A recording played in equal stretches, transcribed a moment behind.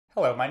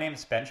Hello, my name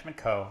is Benjamin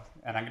Coe,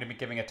 and I'm going to be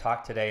giving a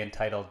talk today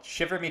entitled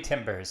Shiver Me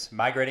Timbers,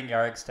 Migrating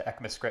Yargs to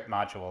ECMAScript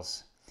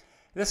Modules.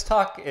 This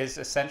talk is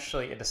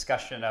essentially a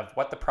discussion of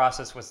what the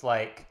process was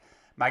like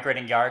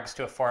migrating yargs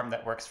to a form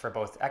that works for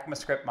both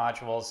ECMAScript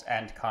modules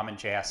and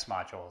CommonJS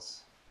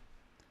modules.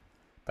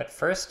 But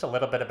first, a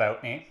little bit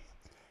about me.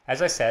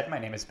 As I said, my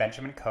name is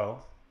Benjamin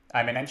Coe.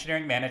 I'm an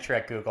engineering manager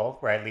at Google,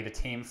 where I lead a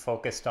team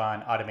focused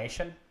on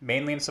automation,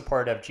 mainly in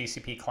support of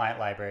GCP client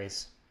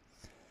libraries.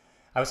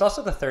 I was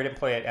also the third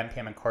employee at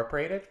NPM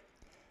Incorporated,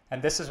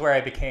 and this is where I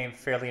became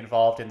fairly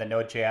involved in the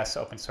Node.js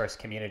open source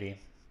community.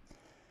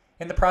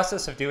 In the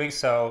process of doing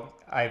so,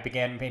 I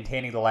began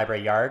maintaining the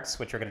library yargs,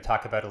 which we're going to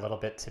talk about a little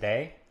bit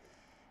today.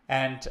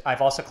 And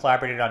I've also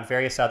collaborated on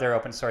various other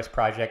open source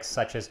projects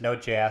such as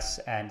Node.js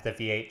and the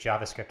V8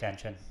 JavaScript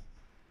engine.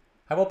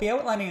 I will be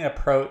outlining an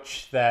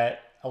approach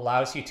that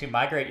allows you to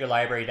migrate your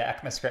library to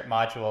ECMAScript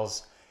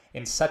modules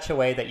in such a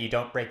way that you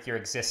don't break your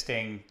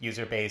existing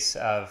user base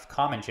of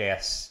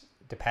CommonJS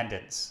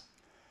dependents.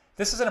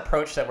 This is an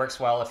approach that works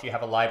well if you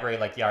have a library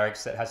like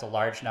yargs that has a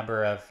large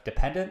number of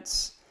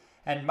dependents,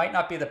 and might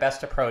not be the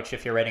best approach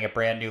if you're writing a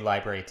brand new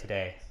library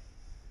today.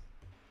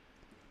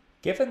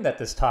 Given that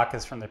this talk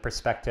is from the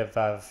perspective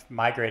of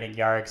migrating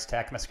yargs to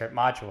ECMAScript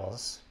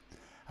modules,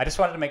 I just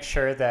wanted to make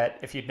sure that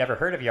if you'd never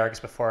heard of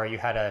yargs before, you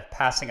had a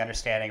passing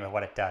understanding of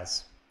what it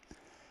does.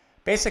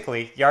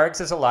 Basically, yargs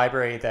is a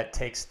library that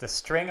takes the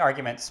string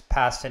arguments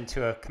passed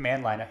into a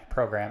command line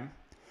program,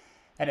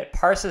 and it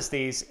parses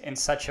these in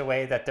such a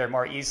way that they're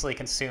more easily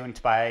consumed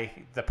by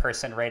the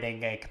person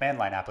writing a command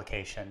line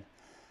application.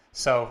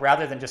 So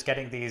rather than just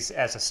getting these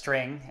as a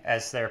string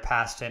as they're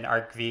passed in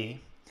argv,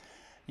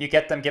 you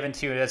get them given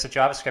to you as a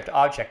JavaScript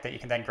object that you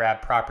can then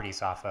grab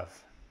properties off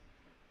of.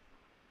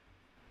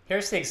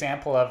 Here's the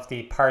example of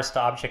the parsed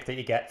object that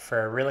you get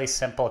for a really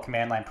simple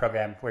command line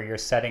program where you're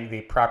setting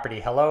the property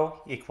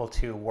hello equal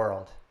to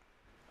world.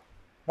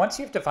 Once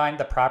you've defined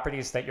the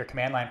properties that your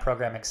command line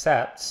program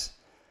accepts,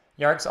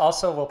 yargs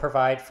also will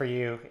provide for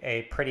you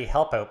a pretty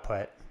help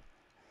output.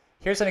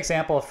 Here's an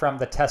example from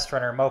the test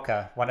runner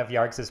Mocha, one of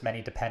yargs'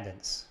 many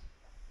dependents.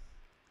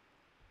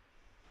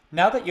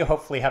 Now that you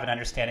hopefully have an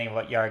understanding of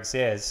what yargs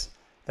is,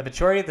 the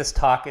majority of this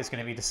talk is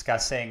going to be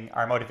discussing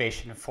our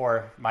motivation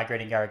for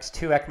migrating yargs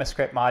to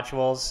ECMAScript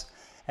modules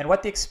and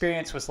what the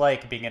experience was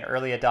like being an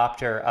early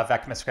adopter of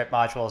ECMAScript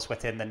modules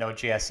within the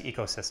Node.js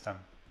ecosystem.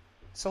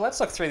 So let's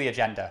look through the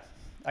agenda.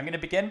 I'm going to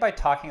begin by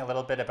talking a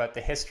little bit about the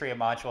history of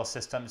module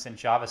systems in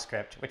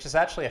JavaScript, which is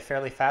actually a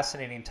fairly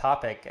fascinating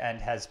topic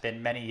and has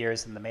been many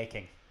years in the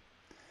making.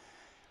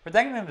 We're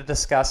then going to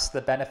discuss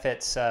the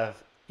benefits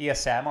of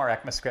ESM or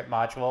ECMAScript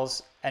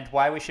modules and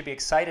why we should be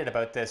excited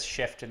about this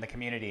shift in the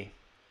community.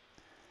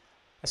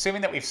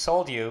 Assuming that we've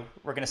sold you,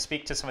 we're going to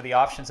speak to some of the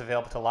options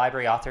available to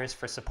library authors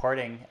for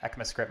supporting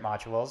ECMAScript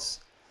modules.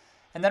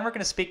 And then we're going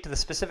to speak to the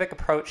specific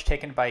approach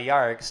taken by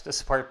yargs to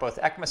support both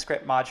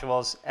ECMAScript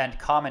modules and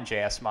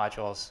CommonJS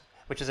modules,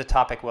 which is a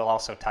topic we'll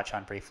also touch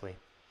on briefly.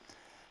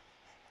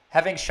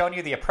 Having shown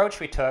you the approach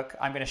we took,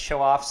 I'm going to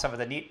show off some of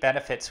the neat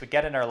benefits we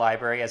get in our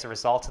library as a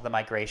result of the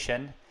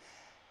migration.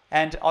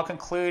 And I'll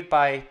conclude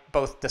by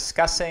both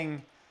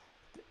discussing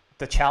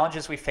the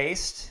challenges we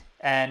faced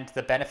and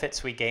the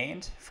benefits we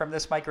gained from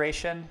this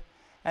migration.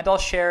 And I'll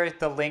share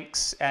the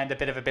links and a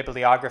bit of a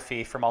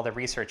bibliography from all the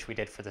research we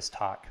did for this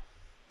talk.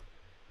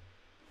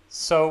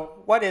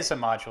 So what is a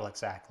module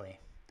exactly?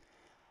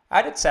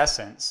 At its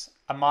essence,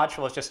 a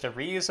module is just a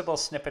reusable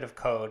snippet of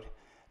code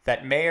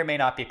that may or may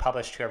not be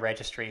published to a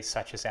registry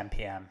such as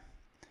NPM.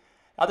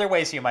 Other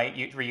ways you might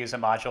reuse a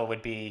module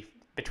would be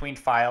between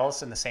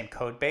files in the same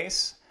code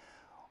base,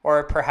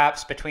 or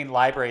perhaps between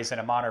libraries in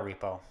a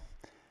monorepo.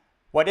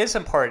 What is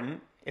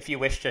important, if you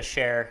wish to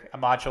share a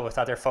module with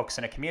other folks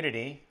in a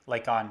community,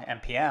 like on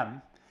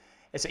NPM,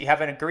 is that you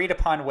have an agreed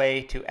upon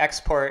way to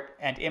export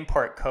and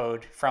import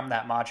code from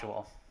that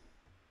module.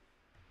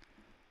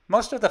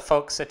 Most of the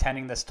folks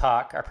attending this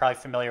talk are probably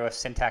familiar with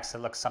syntax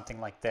that looks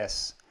something like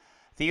this.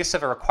 The use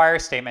of a require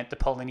statement to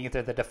pull in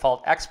either the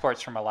default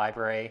exports from a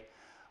library,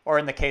 or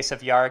in the case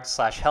of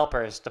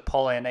yargs/helpers, to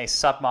pull in a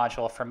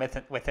submodule from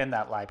within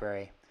that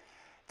library.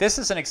 This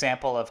is an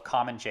example of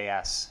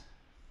CommonJS.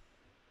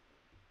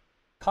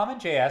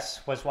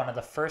 CommonJS was one of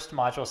the first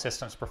module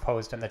systems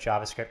proposed in the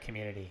JavaScript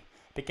community.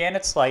 It began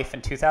its life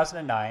in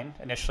 2009,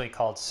 initially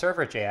called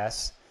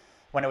Server.js,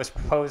 when it was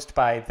proposed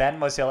by then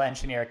Mozilla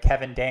engineer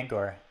Kevin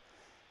Dangoor.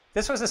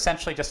 This was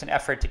essentially just an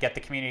effort to get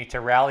the community to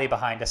rally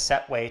behind a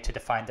set way to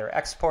define their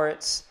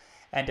exports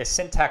and a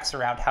syntax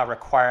around how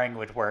requiring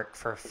would work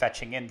for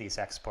fetching in these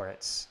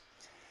exports.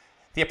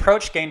 The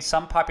approach gained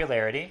some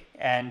popularity,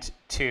 and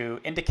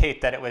to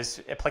indicate that it was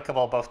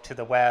applicable both to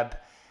the web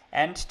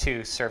and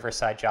to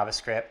server-side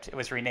JavaScript, it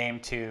was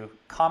renamed to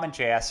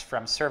CommonJS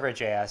from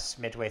Server.js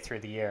midway through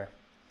the year.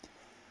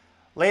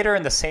 Later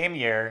in the same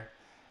year,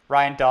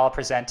 Ryan Dahl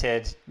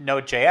presented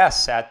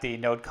Node.js at the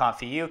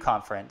NodeConf.eu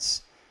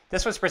conference.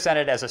 This was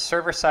presented as a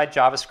server-side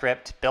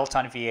JavaScript built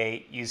on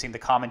V8 using the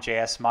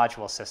CommonJS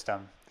module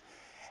system.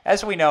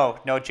 As we know,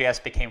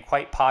 Node.js became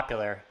quite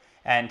popular,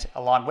 and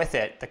along with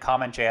it, the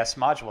CommonJS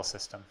module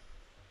system.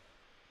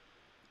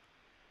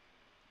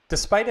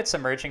 Despite its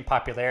emerging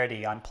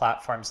popularity on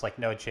platforms like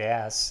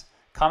Node.js,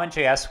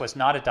 CommonJS was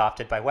not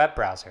adopted by web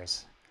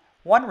browsers.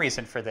 One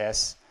reason for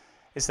this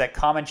is that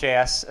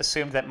CommonJS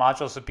assumed that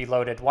modules would be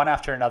loaded one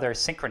after another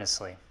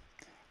synchronously.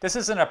 This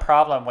isn't a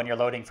problem when you're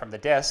loading from the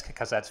disk,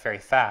 because that's very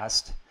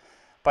fast,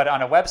 but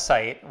on a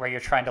website where you're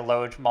trying to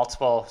load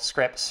multiple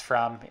scripts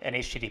from an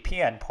HTTP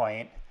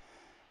endpoint,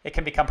 it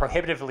can become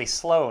prohibitively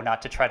slow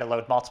not to try to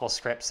load multiple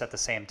scripts at the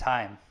same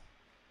time.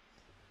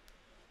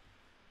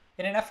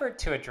 In an effort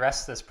to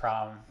address this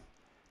problem,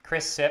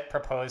 Chris Sipp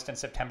proposed in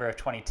September of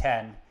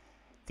 2010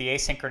 the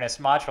Asynchronous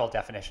Module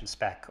Definition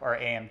Spec, or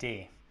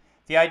AMD.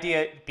 The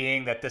idea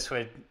being that this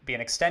would be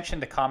an extension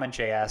to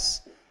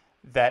CommonJS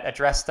that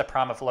addressed the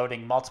problem of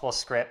loading multiple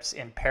scripts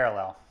in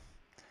parallel.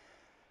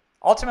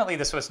 Ultimately,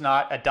 this was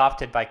not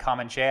adopted by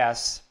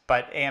CommonJS,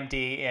 but AMD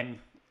in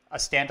a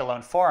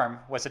standalone form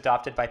was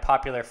adopted by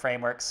popular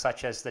frameworks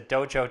such as the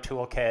Dojo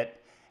toolkit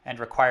and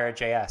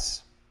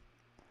Require.js.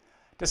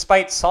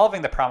 Despite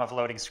solving the problem of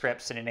loading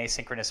scripts in an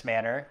asynchronous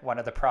manner, one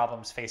of the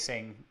problems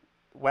facing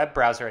web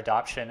browser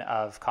adoption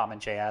of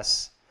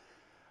CommonJS,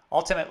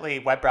 ultimately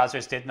web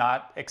browsers did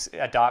not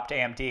adopt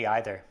AMD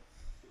either.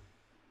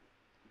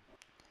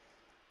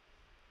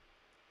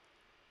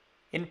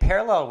 In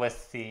parallel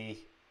with the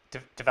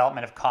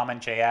development of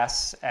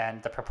CommonJS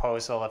and the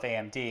proposal of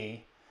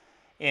AMD,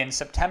 in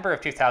September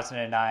of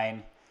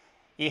 2009,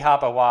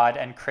 Ihab Awad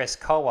and Chris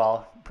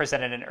Kowal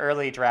presented an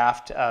early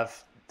draft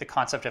of the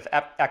concept of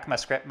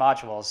ECMAScript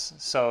modules.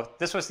 So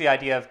this was the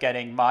idea of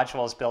getting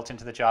modules built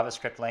into the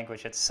JavaScript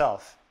language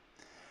itself.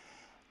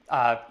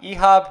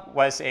 Ihab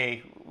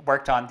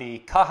worked on the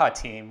Kaha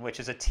team, which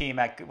is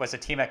was a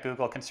team at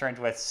Google concerned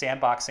with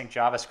sandboxing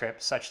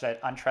JavaScript such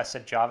that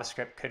untrusted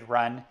JavaScript could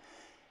run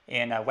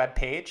in a web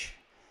page.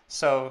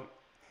 So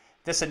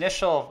this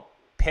initial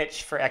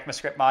pitch for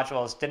ECMAScript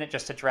modules didn't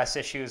just address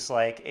issues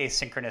like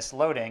asynchronous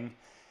loading,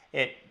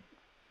 it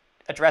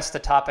addressed the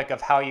topic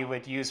of how you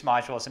would use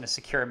modules in a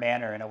secure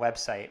manner in a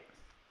website.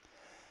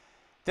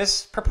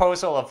 This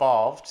proposal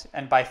evolved,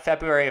 and by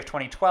February of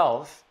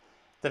 2012,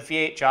 the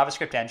V8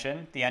 JavaScript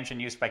engine, the engine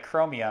used by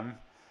Chromium,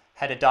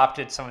 had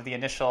adopted some of the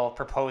initial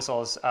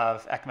proposals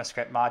of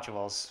ECMAScript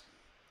modules.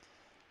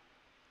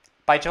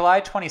 By July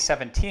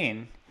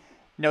 2017,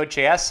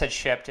 Node.js had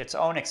shipped its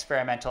own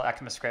experimental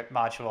ECMAScript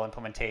module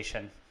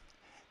implementation.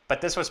 But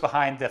this was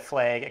behind the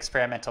flag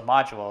experimental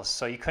modules,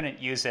 so you couldn't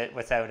use it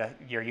without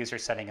your user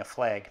setting a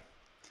flag.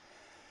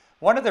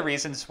 One of the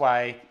reasons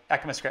why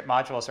ECMAScript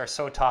modules are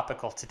so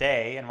topical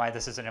today and why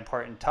this is an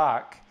important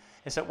talk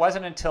is it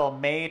wasn't until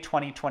May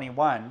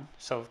 2021,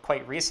 so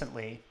quite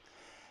recently,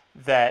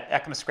 that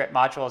ECMAScript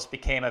modules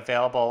became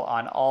available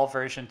on all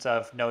versions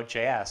of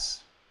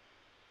Node.js.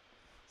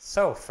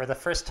 So for the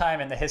first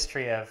time in the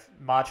history of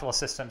module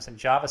systems in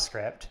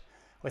JavaScript,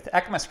 with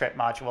ECMAScript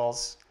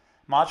modules,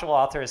 module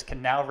authors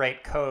can now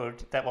write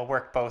code that will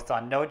work both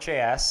on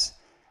Node.js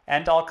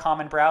and all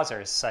common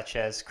browsers such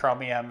as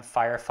Chromium,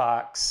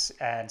 Firefox,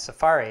 and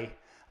Safari,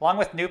 along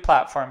with new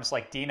platforms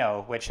like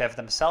Deno, which have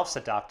themselves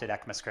adopted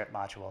ECMAScript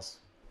modules.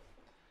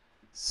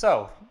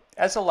 So,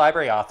 as a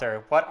library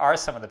author, what are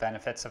some of the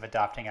benefits of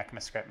adopting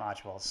ECMAScript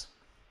modules?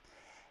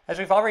 As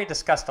we've already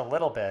discussed a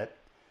little bit,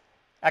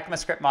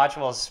 ECMAScript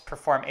modules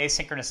perform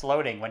asynchronous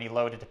loading when you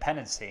load a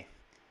dependency.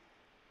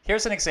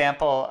 Here's an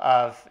example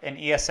of an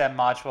ESM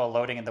module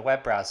loading in the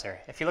web browser.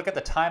 If you look at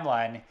the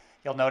timeline,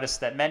 you'll notice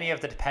that many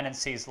of the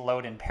dependencies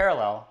load in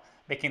parallel,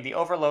 making the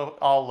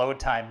overall load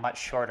time much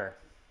shorter.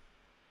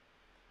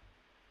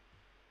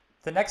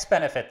 The next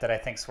benefit that I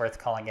think is worth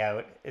calling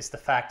out is the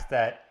fact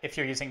that if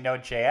you're using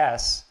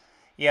Node.js,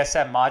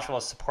 ESM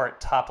modules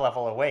support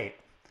top-level await.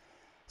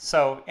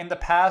 So in the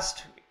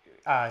past,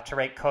 to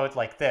write code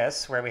like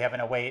this, where we have an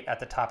await at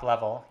the top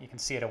level, you can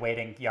see it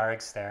awaiting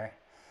yargs there,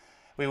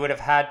 we would have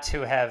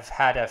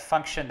had a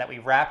function that we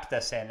wrapped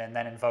this in and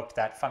then invoked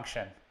that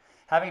function.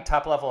 Having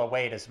top-level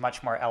await is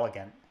much more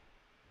elegant.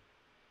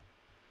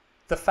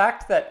 The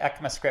fact that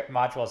ECMAScript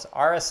modules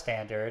are a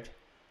standard,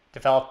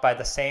 developed by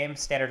the same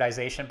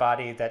standardization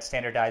body that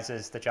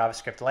standardizes the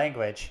JavaScript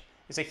language,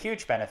 is a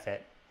huge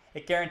benefit.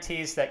 It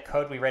guarantees that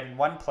code we write in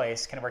one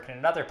place can work in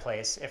another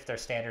place if they're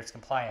standards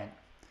compliant.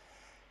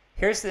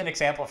 Here's an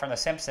example from The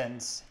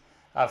Simpsons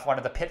of one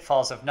of the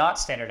pitfalls of not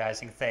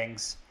standardizing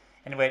things,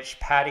 in which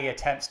Patty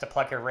attempts to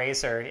plug a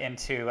razor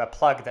into a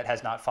plug that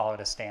has not followed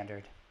a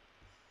standard.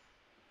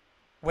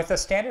 With a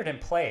standard in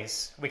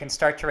place, we can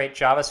start to write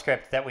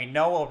JavaScript that we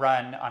know will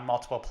run on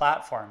multiple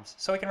platforms.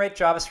 So we can write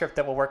JavaScript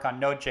that will work on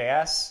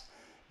Node.js,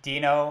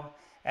 Deno,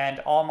 and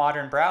all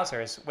modern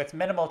browsers with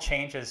minimal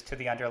changes to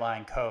the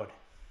underlying code.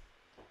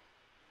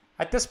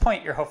 At this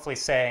point, you're hopefully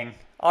saying,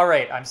 all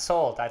right, I'm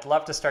sold. I'd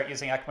love to start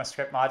using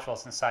ECMAScript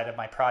modules inside of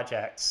my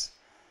projects.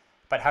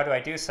 But how do I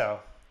do so?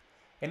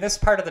 In this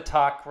part of the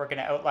talk, we're going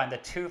to outline the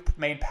two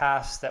main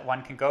paths that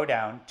one can go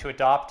down to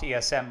adopt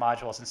ESM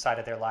modules inside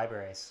of their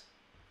libraries.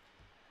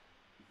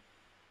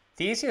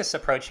 The easiest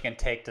approach you can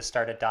take to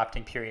start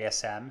adopting pure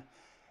ESM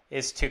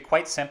is to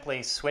quite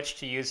simply switch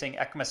to using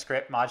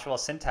ECMAScript module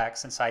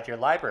syntax inside your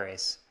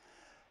libraries.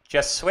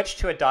 Just switch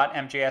to a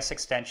 .mjs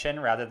extension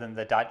rather than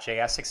the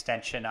 .js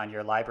extension on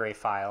your library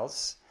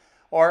files,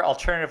 or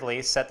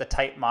alternatively set the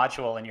type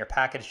module in your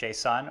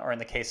package.json, or in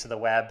the case of the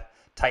web,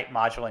 type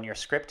module in your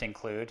script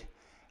include,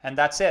 and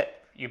that's it.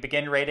 You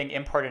begin writing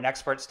import and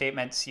export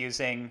statements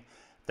using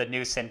the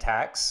new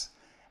syntax,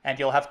 and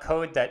you'll have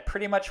code that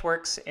pretty much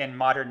works in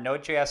modern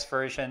Node.js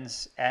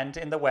versions and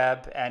in the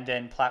web and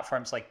in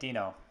platforms like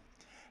Deno.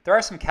 There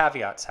are some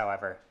caveats,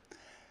 however.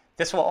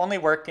 This will only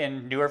work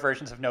in newer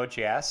versions of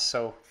Node.js,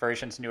 so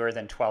versions newer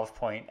than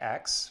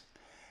 12.x,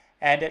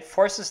 and it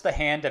forces the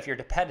hand of your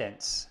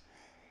dependents.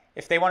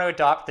 If they want to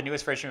adopt the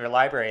newest version of your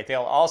library,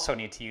 they'll also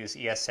need to use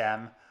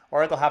ESM,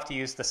 or they'll have to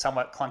use the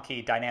somewhat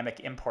clunky dynamic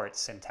import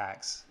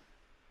syntax.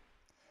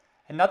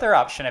 Another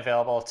option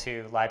available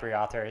to library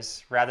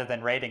authors, rather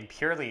than writing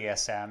purely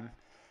ESM,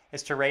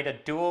 is to write a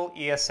dual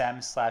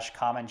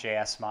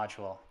ESM/CommonJS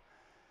module.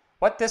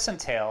 What this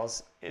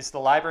entails is the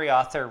library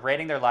author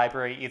writing their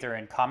library either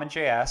in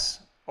CommonJS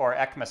or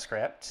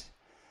ECMAScript.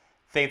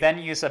 They then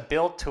use a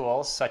build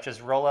tool such as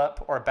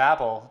Rollup or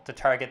Babel to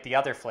target the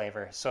other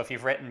flavor. So if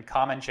you've written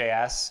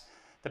CommonJS,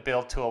 the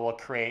build tool will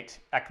create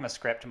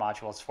ECMAScript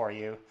modules for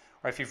you.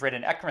 Or if you've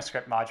written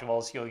ECMAScript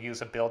modules, you'll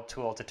use a build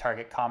tool to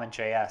target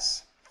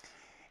CommonJS.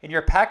 In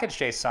your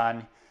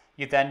package.json,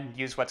 you then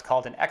use what's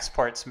called an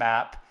exports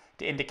map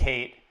to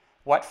indicate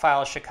what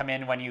files should come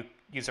in when you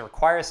use a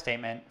require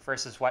statement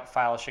versus what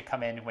files should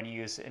come in when you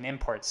use an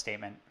import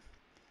statement.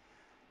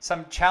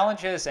 Some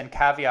challenges and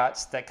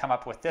caveats that come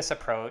up with this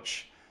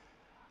approach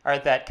are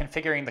that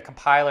configuring the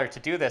compiler to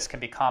do this can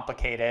be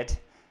complicated,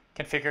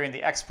 configuring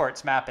the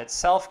exports map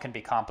itself can be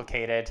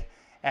complicated,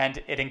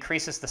 and it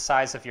increases the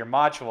size of your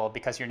module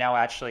because you now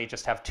actually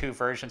just have two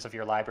versions of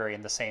your library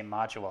in the same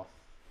module.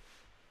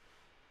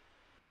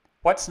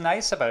 What's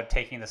nice about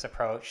taking this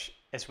approach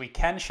is we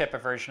can ship a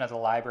version of the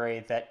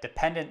library that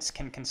dependents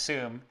can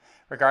consume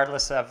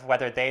regardless of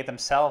whether they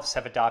themselves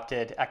have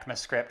adopted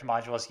ECMAScript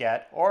modules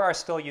yet or are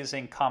still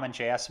using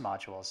CommonJS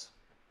modules.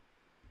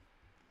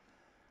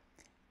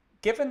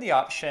 Given the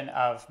option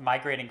of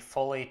migrating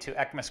fully to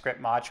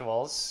ECMAScript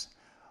modules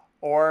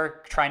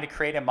or trying to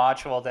create a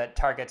module that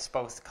targets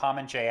both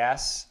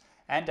CommonJS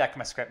and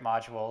ECMAScript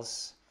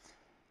modules,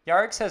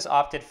 Yargs has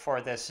opted for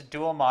this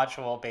dual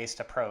module based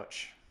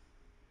approach.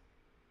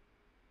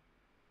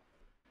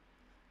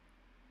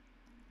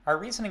 Our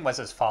reasoning was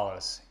as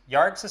follows.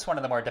 Yargs is one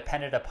of the more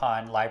dependent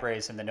upon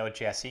libraries in the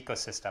Node.js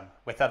ecosystem,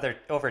 with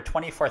over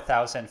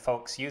 24,000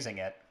 folks using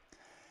it.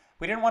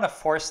 We didn't want to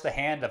force the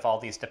hand of all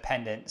these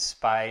dependents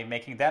by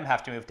making them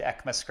have to move to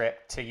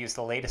ECMAScript to use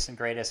the latest and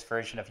greatest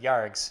version of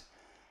Yargs.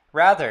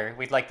 Rather,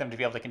 we'd like them to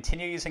be able to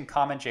continue using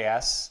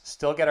CommonJS,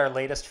 still get our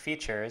latest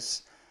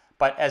features,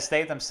 but as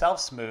they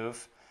themselves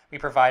move, we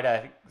provide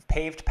a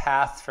paved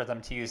path for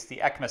them to use the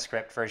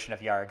ECMAScript version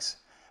of Yargs,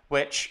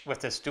 which, with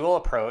this dual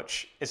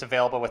approach, is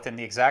available within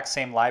the exact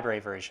same library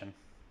version.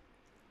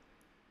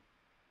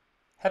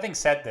 Having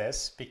said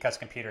this, because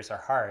computers are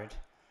hard,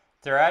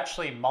 there are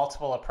actually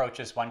multiple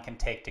approaches one can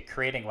take to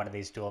creating one of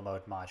these dual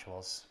mode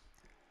modules.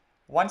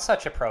 One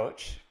such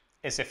approach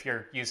is if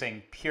you're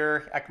using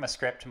pure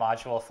ECMAScript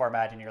module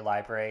format in your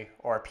library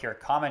or pure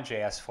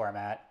CommonJS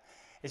format,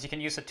 is you can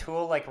use a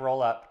tool like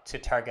Rollup to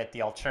target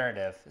the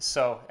alternative.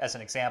 So, as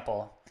an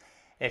example,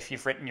 if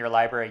you've written your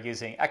library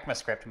using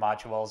ECMAScript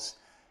modules,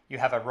 you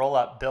have a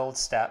Rollup build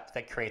step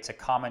that creates a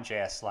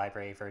CommonJS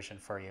library version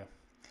for you.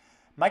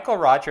 Michael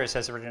Rogers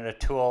has written a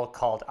tool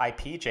called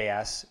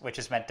IP.js, which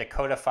is meant to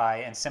codify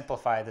and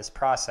simplify this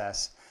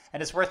process,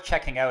 and is worth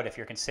checking out if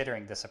you're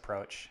considering this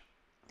approach.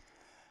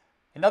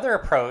 Another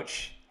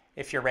approach,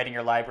 if you're writing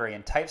your library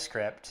in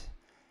TypeScript,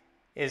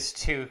 is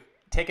to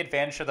take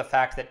advantage of the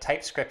fact that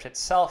TypeScript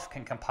itself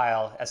can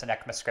compile as an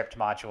ECMAScript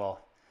module.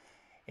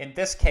 In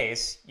this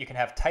case, you can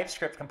have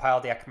TypeScript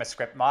compile the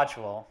ECMAScript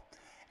module,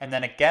 and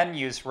then again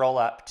use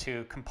Rollup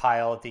to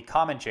compile the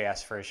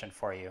CommonJS version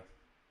for you.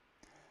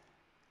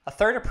 A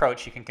third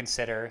approach you can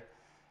consider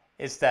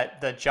is that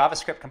the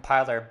JavaScript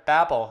compiler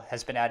Babel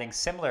has been adding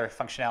similar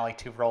functionality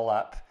to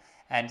Rollup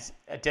and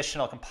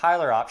additional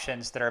compiler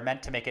options that are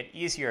meant to make it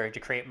easier to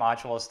create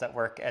modules that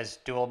work as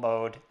dual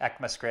mode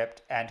ECMAScript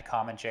and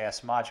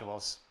CommonJS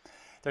modules.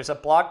 There's a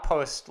blog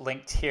post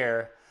linked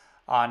here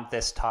on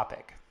this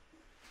topic.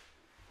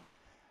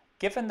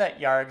 Given that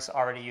Yargs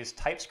already used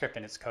TypeScript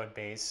in its code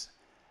base,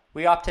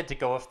 we opted to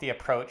go with the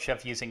approach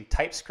of using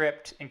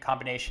TypeScript in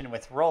combination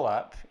with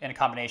Rollup, in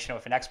combination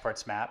with an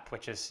exports map,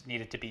 which is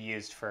needed to be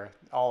used for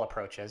all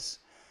approaches,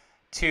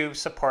 to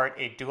support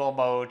a dual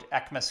mode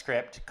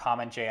ECMAScript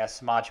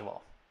CommonJS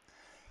module.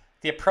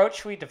 The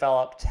approach we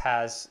developed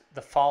has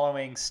the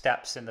following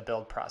steps in the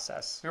build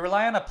process. We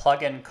rely on a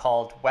plugin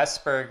called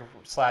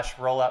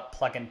Westberg/Rollup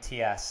plugin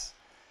TS.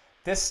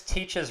 This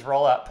teaches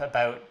Rollup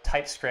about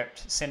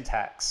TypeScript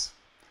syntax.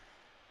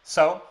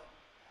 So,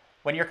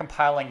 when you're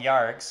compiling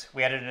Yargs,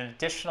 we added an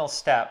additional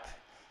step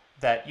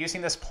that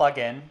using this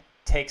plugin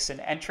takes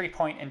an entry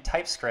point in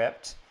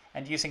TypeScript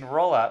and using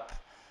Rollup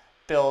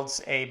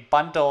builds a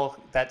bundle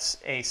that's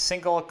a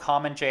single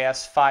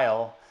CommonJS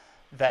file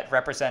that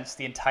represents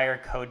the entire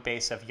code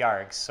base of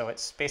yargs. So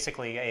it's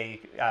basically a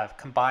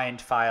combined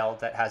file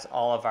that has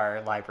all of our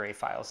library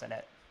files in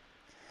it.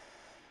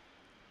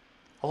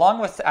 Along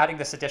with adding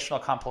this additional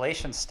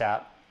compilation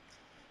step,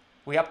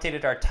 we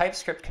updated our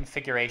TypeScript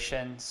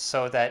configuration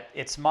so that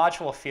its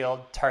module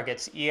field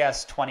targets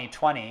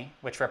ES2020,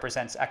 which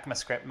represents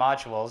ECMAScript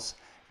modules,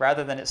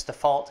 rather than its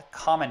default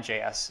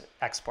CommonJS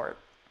export.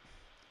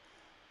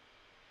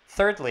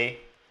 Thirdly,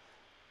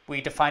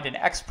 we defined an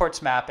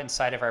exports map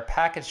inside of our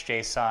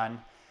package.json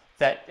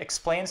that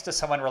explains to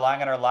someone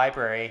relying on our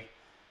library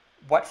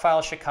what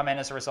files should come in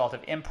as a result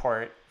of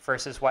import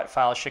versus what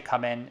files should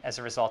come in as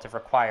a result of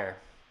require.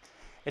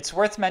 It's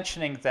worth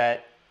mentioning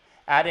that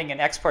adding an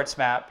exports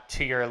map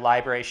to your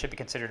library should be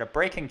considered a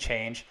breaking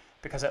change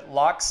because it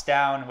locks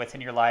down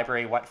within your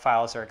library what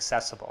files are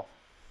accessible.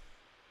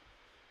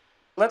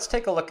 Let's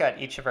take a look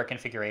at each of our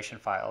configuration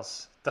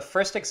files. The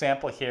first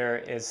example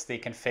here is the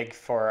config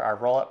for our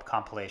rollup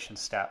compilation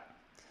step.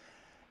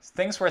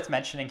 Things worth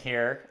mentioning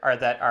here are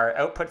that our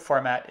output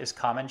format is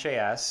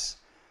CommonJS.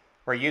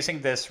 We're using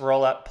this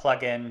rollup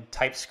plugin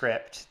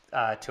TypeScript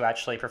to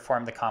actually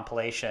perform the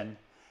compilation.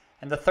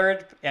 And the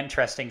third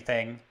interesting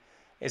thing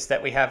is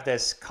that we have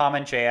this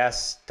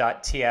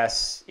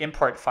commonjs.ts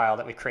import file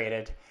that we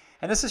created.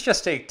 And this is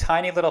just a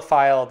tiny little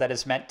file that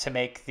is meant to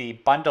make the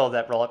bundle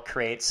that Rollup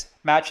creates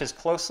match as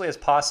closely as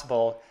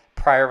possible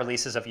prior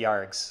releases of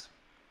yargs.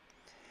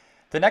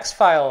 The next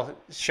file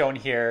shown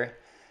here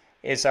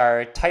is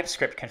our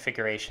TypeScript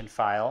configuration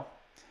file.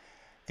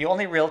 The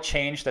only real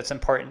change that's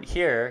important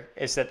here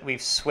is that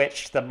we've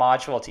switched the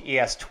module to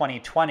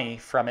ES2020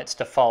 from its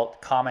default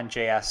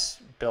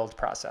CommonJS build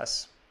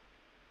process.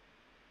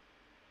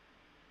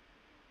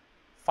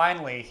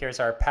 Finally, here's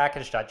our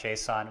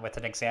package.json with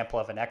an example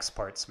of an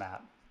exports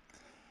map.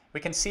 We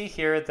can see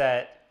here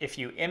that if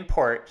you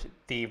import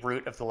the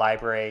root of the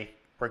library,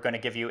 we're going to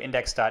give you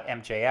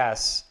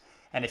index.mjs,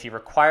 and if you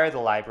require the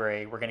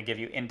library, we're going to give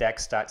you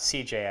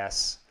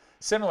index.cjs.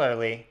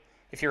 Similarly,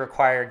 if you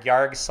require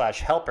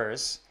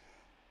yargs/helpers,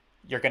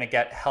 you're going to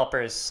get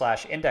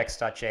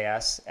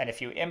helpers/index.js, and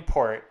if you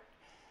import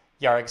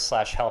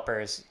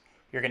yargs/helpers,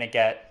 you're going to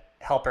get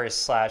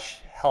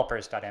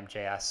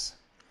helpers/helpers.mjs.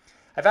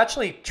 I've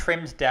actually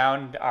trimmed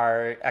down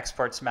our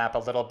exports map a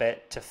little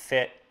bit to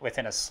fit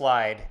within a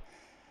slide.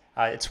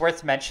 It's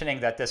worth mentioning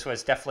that this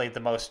was definitely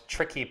the most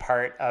tricky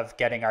part of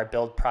getting our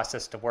build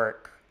process to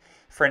work.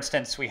 For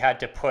instance, we had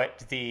to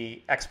put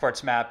the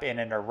exports map in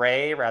an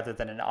array rather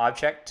than an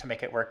object to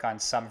make it work on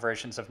some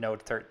versions of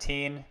Node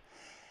 13.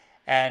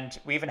 And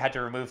we even had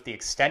to remove the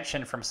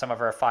extension from some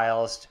of our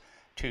files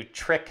to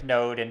trick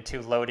Node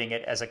into loading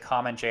it as a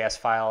CommonJS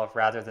file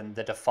rather than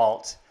the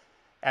default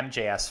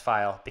MJS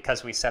file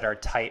because we set our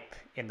type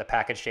in the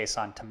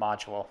package.json to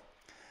module.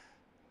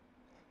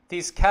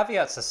 These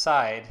caveats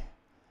aside,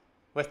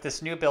 with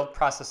this new build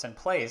process in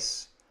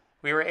place,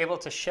 we were able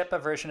to ship a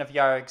version of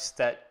yargs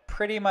that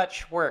pretty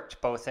much worked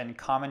both in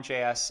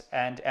CommonJS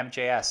and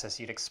MJS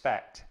as you'd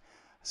expect.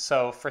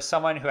 So for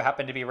someone who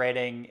happened to be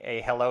writing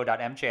a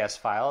hello.mjs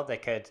file, they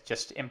could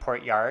just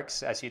import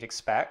yargs as you'd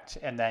expect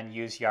and then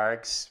use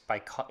yargs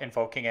by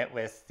invoking it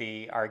with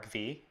the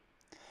argv.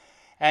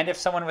 And if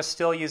someone was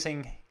still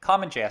using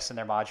CommonJS in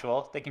their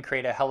module, they can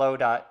create a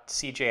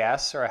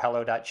hello.cjs or a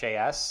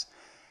hello.js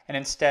and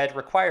instead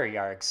require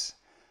yargs.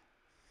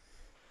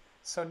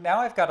 So now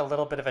I've got a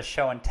little bit of a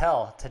show and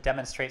tell to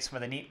demonstrate some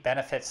of the neat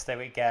benefits that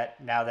we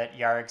get now that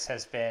yargs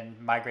has been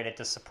migrated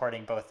to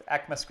supporting both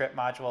ECMAScript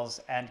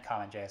modules and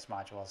CommonJS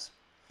modules.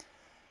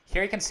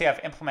 Here you can see I've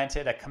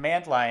implemented a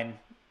command line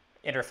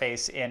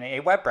interface in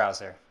a web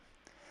browser.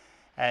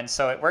 And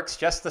so it works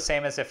just the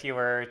same as if you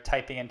were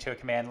typing into a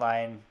command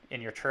line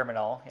in your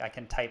terminal. I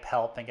can type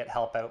help and get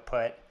help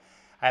output.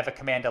 I have a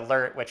command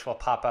alert, which will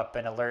pop up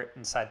an alert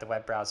inside the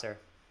web browser.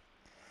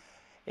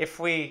 If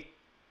we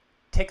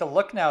take a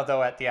look now,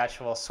 though, at the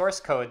actual source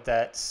code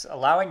that's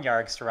allowing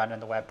yargs to run in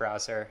the web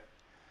browser,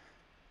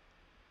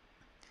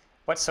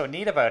 what's so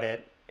neat about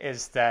it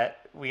is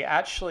that we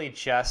actually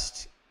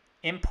just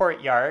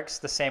import yargs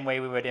the same way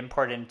we would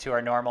import it into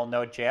our normal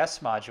Node.js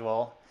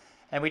module.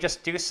 And we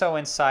just do so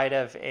inside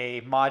of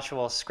a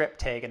module script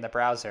tag in the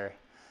browser.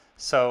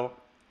 So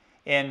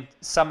in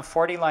some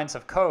 40 lines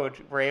of code,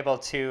 we're able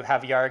to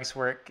have yargs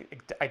work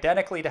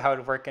identically to how it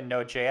would work in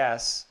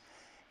Node.js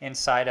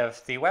inside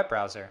of the web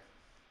browser.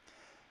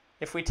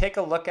 If we take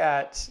a look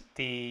at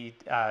the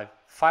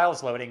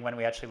files loading when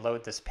we actually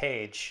load this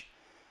page,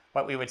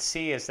 what we would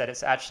see is that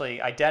it's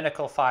actually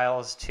identical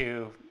files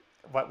to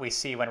what we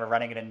see when we're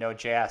running it in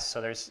Node.js.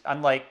 So there's,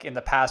 unlike in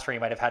the past where you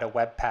might have had a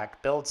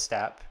Webpack build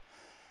step,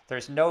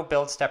 there's no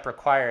build step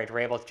required. We're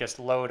able to just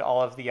load all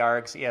of the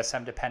yargs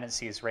ESM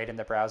dependencies right in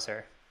the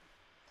browser.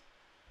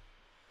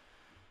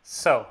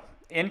 So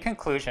in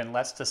conclusion,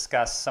 let's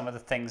discuss some of the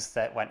things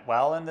that went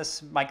well in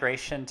this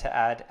migration to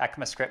add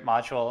ECMAScript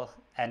module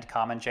and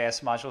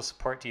CommonJS module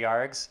support to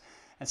yargs,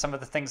 and some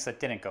of the things that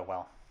didn't go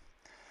well.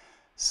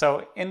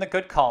 So in the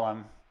good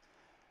column,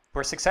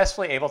 We're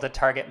successfully able to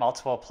target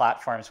multiple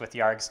platforms with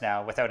yargs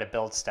now without a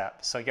build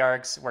step. So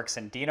yargs works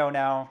in Deno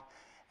now,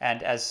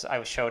 and as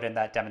I showed in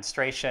that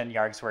demonstration,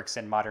 yargs works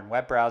in modern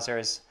web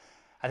browsers.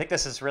 I think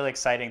this is really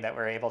exciting that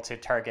we're able to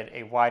target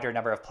a wider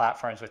number of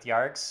platforms with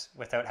yargs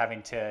without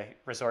having to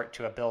resort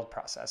to a build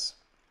process.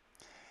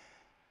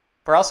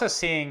 We're also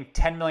seeing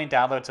 10 million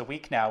downloads a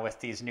week now with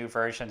these new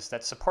versions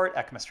that support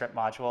ECMAScript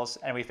modules,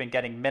 and we've been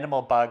getting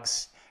minimal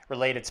bugs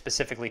related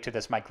specifically to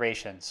this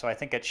migration. So I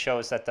think it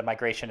shows that the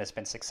migration has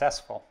been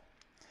successful.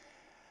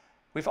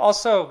 We've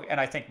also, and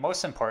I think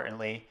most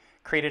importantly,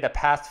 created a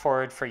path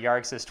forward for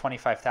yargs'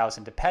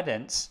 25,000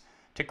 dependents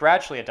to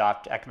gradually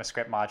adopt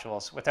ECMAScript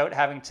modules without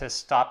having to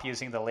stop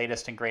using the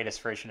latest and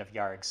greatest version of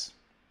yargs.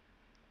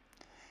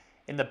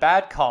 In the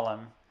bad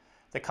column,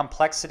 the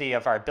complexity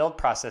of our build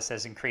process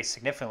has increased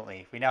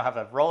significantly. We now have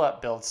a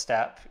rollup build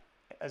step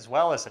as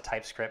well as a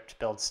TypeScript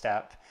build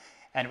step,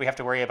 and we have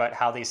to worry about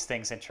how these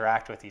things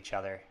interact with each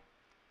other.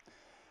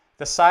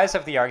 The size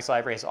of the yargs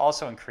library has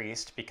also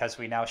increased because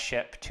we now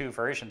ship two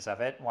versions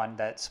of it, one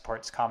that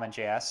supports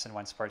CommonJS and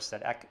one supports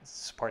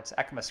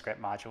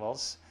ECMAScript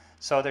modules.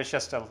 So there's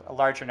just a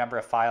larger number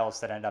of files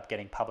that end up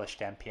getting published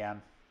to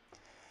NPM.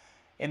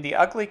 In the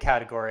ugly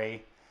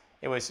category,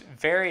 it was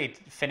very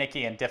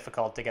finicky and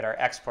difficult to get our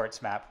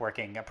exports map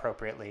working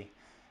appropriately.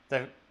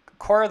 The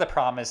core of the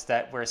problem is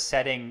that we're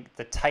setting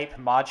the type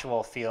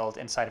module field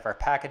inside of our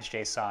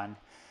package.json,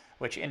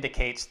 which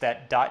indicates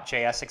that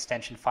 .js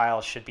extension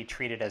files should be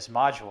treated as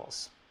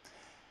modules.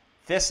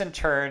 This in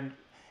turn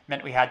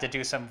meant we had to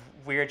do some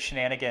weird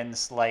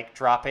shenanigans like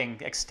dropping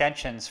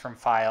extensions from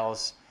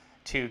files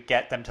to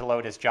get them to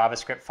load as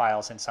JavaScript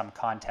files in some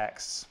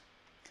contexts.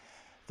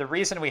 The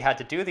reason we had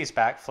to do these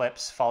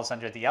backflips falls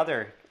under the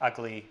other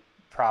ugly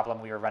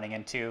problem we were running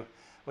into,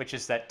 which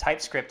is that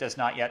TypeScript does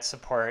not yet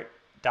support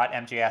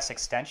 .mjs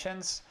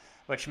extensions,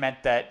 which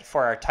meant that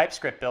for our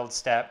TypeScript build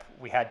step,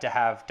 we had to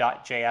have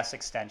 .js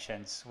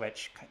extensions,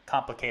 which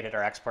complicated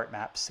our export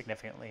maps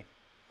significantly.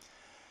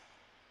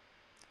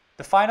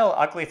 The final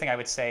ugly thing I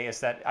would say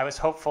is that I was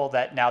hopeful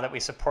that now that we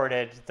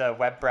supported the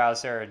web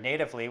browser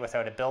natively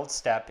without a build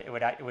step, it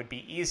would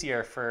be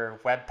easier for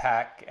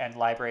Webpack and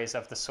libraries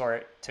of the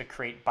sort to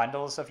create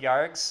bundles of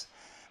yargs.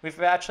 We've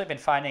actually been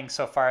finding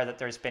so far that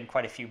there's been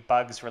quite a few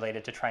bugs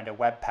related to trying to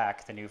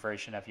Webpack the new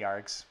version of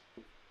yargs.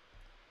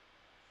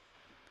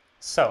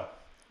 So,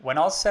 when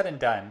all's said and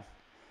done,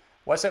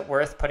 was it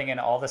worth putting in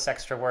all this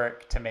extra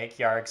work to make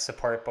yargs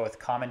support both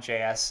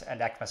CommonJS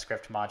and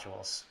ECMAScript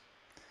modules?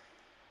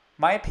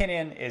 My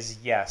opinion is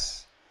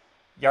yes.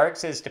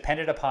 Yargs is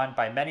depended upon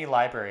by many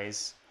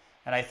libraries,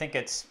 and I think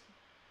it's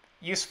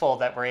useful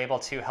that we're able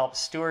to help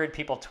steward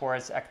people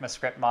towards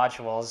ECMAScript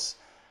modules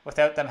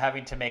without them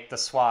having to make the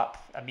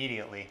swap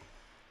immediately.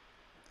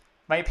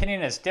 My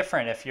opinion is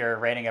different if you're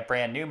writing a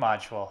brand new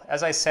module.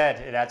 As I said,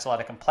 it adds a lot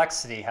of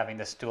complexity having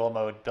this dual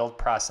mode build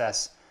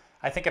process.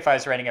 I think if I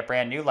was writing a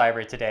brand new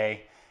library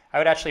today, I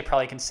would actually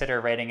probably consider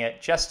writing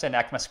it just an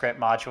ECMAScript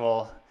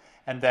module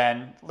and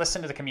then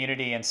listen to the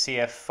community and see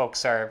if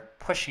folks are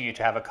pushing you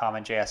to have a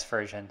CommonJS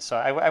version. So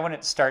I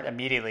wouldn't start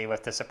immediately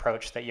with this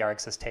approach that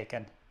yargs has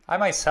taken. I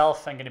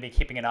myself am going to be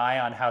keeping an eye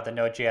on how the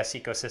Node.js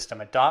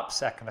ecosystem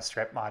adopts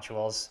ECMAScript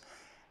modules,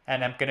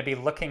 and I'm going to be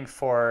looking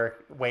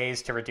for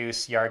ways to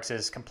reduce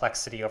yargs'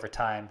 complexity over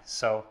time.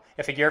 So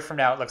if a year from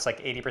now it looks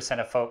like 80%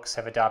 of folks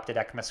have adopted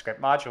ECMAScript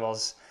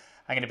modules,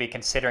 I'm going to be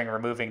considering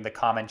removing the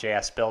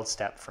CommonJS build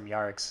step from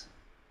yargs.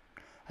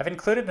 I've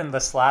included in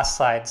this last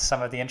slide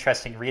some of the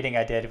interesting reading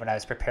I did when I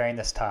was preparing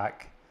this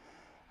talk.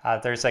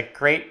 There's a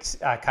great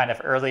kind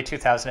of early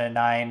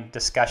 2009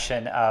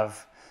 discussion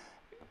of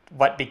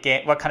what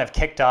kind of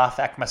kicked off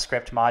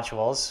ECMAScript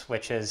modules,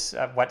 which is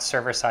what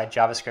server-side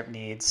JavaScript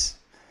needs.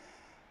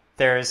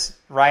 There's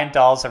Ryan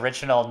Dahl's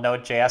original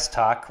Node.js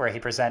talk where he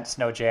presents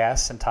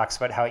Node.js and talks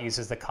about how it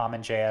uses the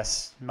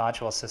CommonJS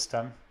module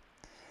system.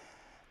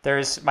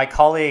 There's my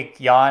colleague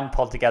Jan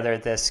pulled together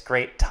this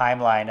great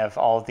timeline of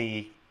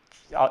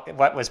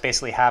what was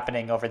basically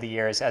happening over the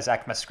years as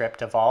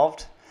ECMAScript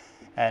evolved.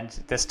 And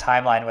this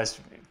timeline was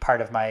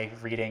part of my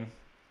reading.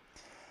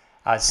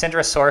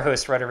 Sindra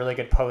Sorhus wrote a really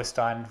good post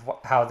on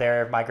how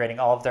they're migrating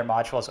all of their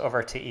modules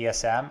over to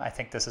ESM. I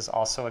think this is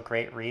also a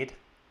great read.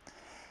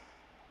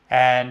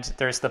 And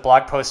there's the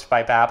blog post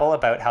by Babel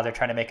about how they're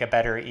trying to make a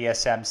better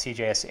ESM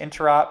CJS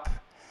interop.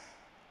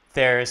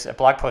 There's a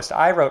blog post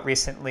I wrote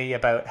recently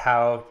about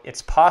how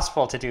it's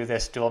possible to do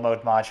this dual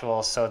mode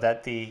module so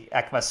that the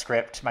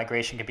ECMAScript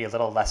migration can be a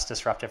little less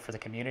disruptive for the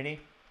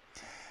community.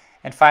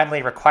 And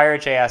finally,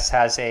 Require.js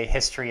has a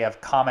history of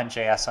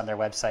CommonJS on their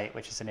website,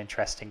 which is an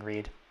interesting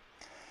read.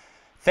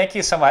 Thank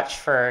you so much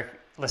for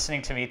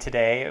listening to me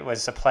today. It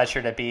was a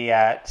pleasure to be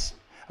at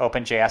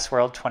OpenJS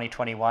World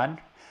 2021.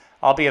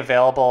 I'll be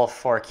available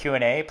for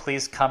Q&A.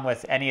 Please come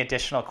with any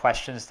additional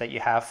questions that you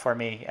have for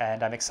me,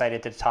 and I'm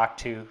excited to talk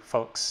to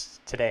folks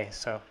today.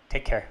 So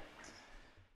take care.